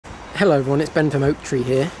Hello everyone, it's Ben from Oaktree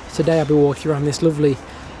here. Today I'll be walking around this lovely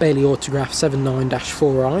Bailey Autograph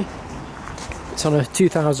 79-4i. It's on a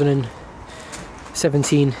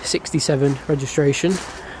 2017 67 registration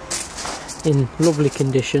in lovely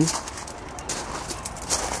condition.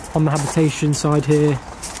 On the habitation side here,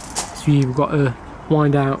 so you've got a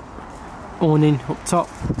wind out awning up top.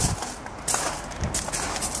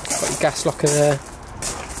 Got your gas locker there.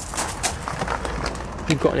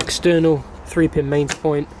 You've got an external 3-pin mains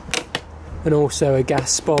point and also a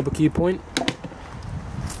gas barbecue point.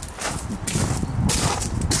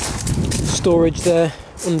 Storage there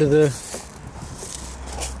under the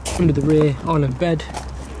rear island bed.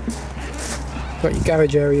 Got your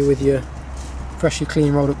garage area with your freshly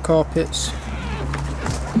clean rolled up carpets.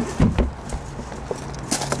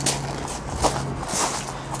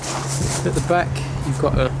 At the back you've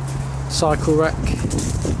got a cycle rack,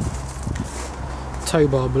 tow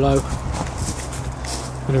bar below,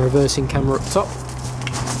 and a reversing camera up top.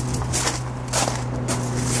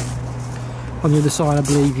 On the other side I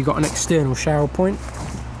believe you've got an external shower point.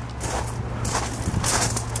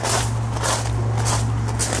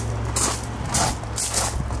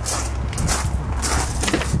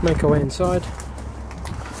 Make our way inside.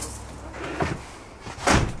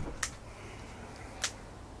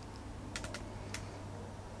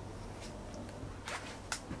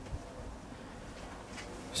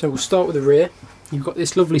 So we'll start with the rear. You've got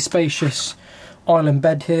this lovely spacious island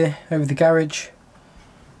bed here over the garage.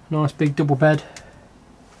 Nice big double bed.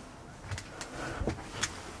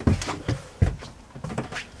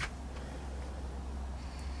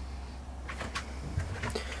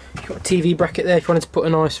 You've got a TV bracket there if you wanted to put a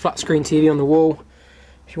nice flat screen TV on the wall.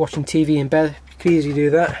 If you're watching TV in bed, you can easily do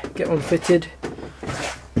that. Get one fitted.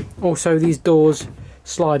 Also these doors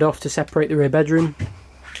slide off to separate the rear bedroom.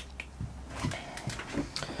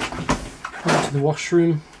 The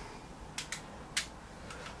washroom.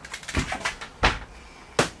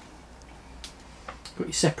 Got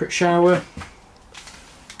your separate shower.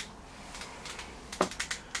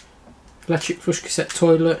 Electric flush cassette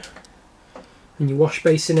toilet and your wash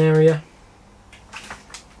basin area.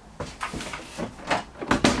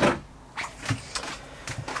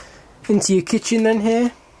 Into your kitchen then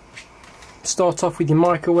here. Start off with your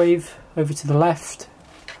microwave over to the left,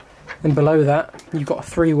 and below that you've got a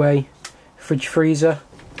 3-way fridge freezer.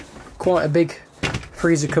 Quite a big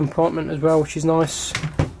freezer compartment as well, which is nice.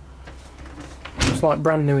 Looks like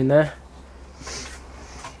brand new in there.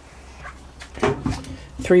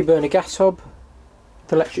 3-burner gas hob,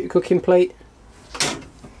 the electric cooking plate,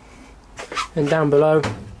 and down below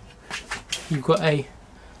you've got a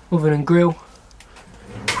oven and grill,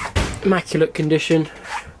 immaculate condition.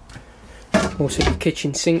 Also your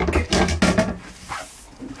kitchen sink.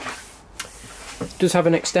 Does have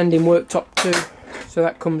an extending worktop too, so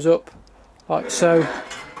that comes up like so,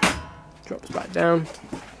 drops back down.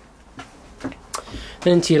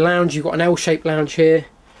 Then into your lounge, you've got an L-shaped lounge here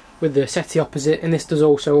with the settee opposite, and this does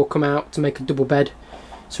also all come out to make a double bed.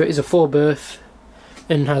 So it is a 4-berth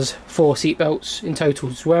and has 4 seat belts in total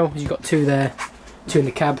as well. You've got 2 there, 2 in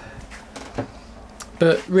the cab.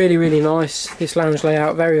 But really nice, this lounge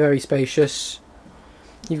layout, very spacious.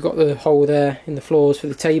 You've got the hole there in the floors for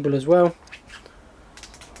the table as well.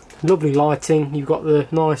 Lovely lighting. You've got the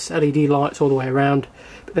nice LED lights all the way around,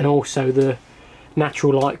 but then also the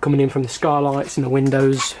natural light coming in from the skylights and the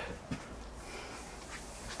windows.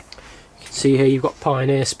 You can see here you've got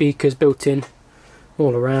Pioneer speakers built in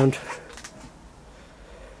all around.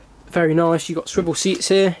 Very nice. You've got swivel seats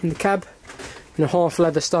here in the cab in a half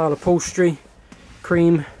leather style upholstery,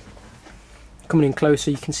 cream. Coming in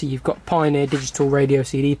closer you can see you've got Pioneer digital radio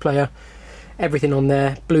CD player, everything on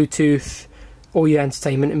there, Bluetooth, all your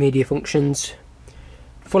entertainment and media functions,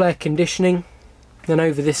 full air conditioning. Then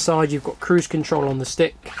over this side you've got cruise control on the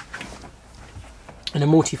stick and a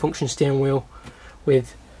multi-function steering wheel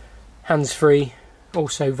with hands-free,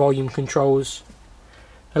 also volume controls,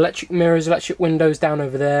 electric mirrors, electric windows down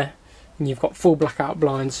over there, and you've got full blackout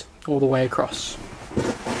blinds all the way across.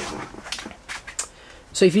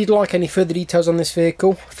 So if you'd like any further details on this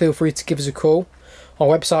vehicle, feel free to give us a call. Our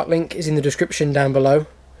website link is in the description down below.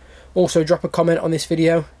 Also drop a comment on this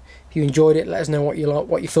video if you enjoyed it. Let us know what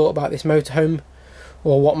you thought about this motorhome,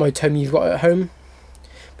 or what motorhome you've got at home.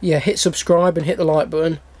 But yeah, hit subscribe and hit the like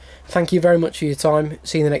button. Thank you very much for your time.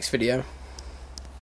 See you in the next video.